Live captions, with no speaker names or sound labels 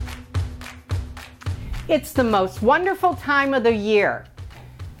It's the most wonderful time of the year.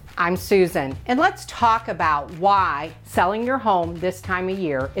 I'm Susan, and let's talk about why selling your home this time of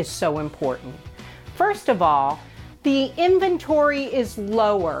year is so important. First of all, the inventory is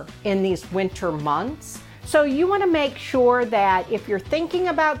lower in these winter months, so you want to make sure that if you're thinking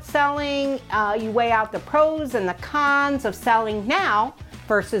about selling, you weigh out the pros and the cons of selling now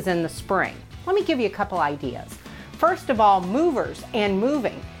versus in the spring. Let me give you a couple ideas. First of all, movers and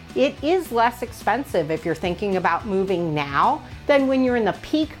moving. It is less expensive if you're thinking about moving now than when you're in the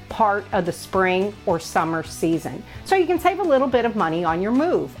peak part of the spring or summer season. So you can save a little bit of money on your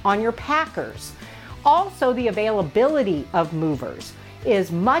move, on your packers. Also, the availability of movers is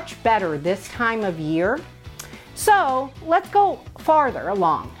much better this time of year. So let's go farther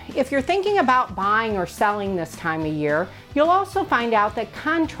along. If you're thinking about buying or selling this time of year, you'll also find out that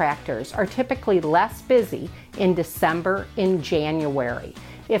contractors are typically less busy in December and January.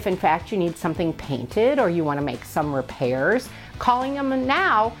 If in fact you need something painted or you want to make some repairs, calling them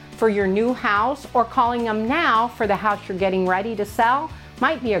now for your new house or calling them now for the house you're getting ready to sell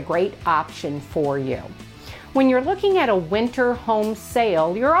might be a great option for you. When you're looking at a winter home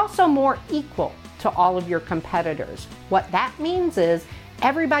sale, you're also more equal to all of your competitors. What that means is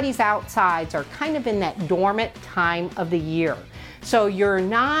everybody's outsides are kind of in that dormant time of the year. So you're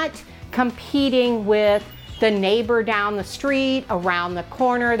not competing with the neighbor down the street, around the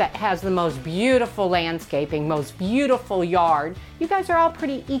corner that has the most beautiful landscaping, most beautiful yard. You guys are all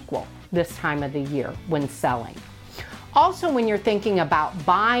pretty equal this time of the year when selling. Also, when you're thinking about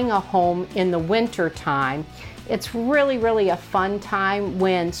buying a home in the winter time, it's really a fun time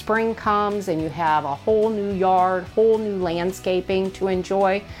when spring comes and you have a whole new yard, whole new landscaping to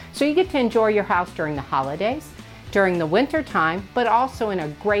enjoy. So you get to enjoy your house during the holidays, during the winter time, but also in a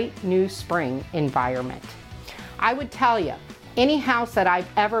great new spring environment. I would tell you, any house that I've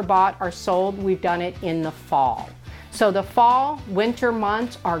ever bought or sold, we've done it in the fall. So the fall, winter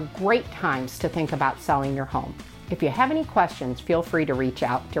months are great times to think about selling your home. If you have any questions, feel free to reach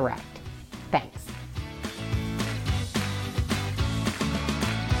out direct. Thanks.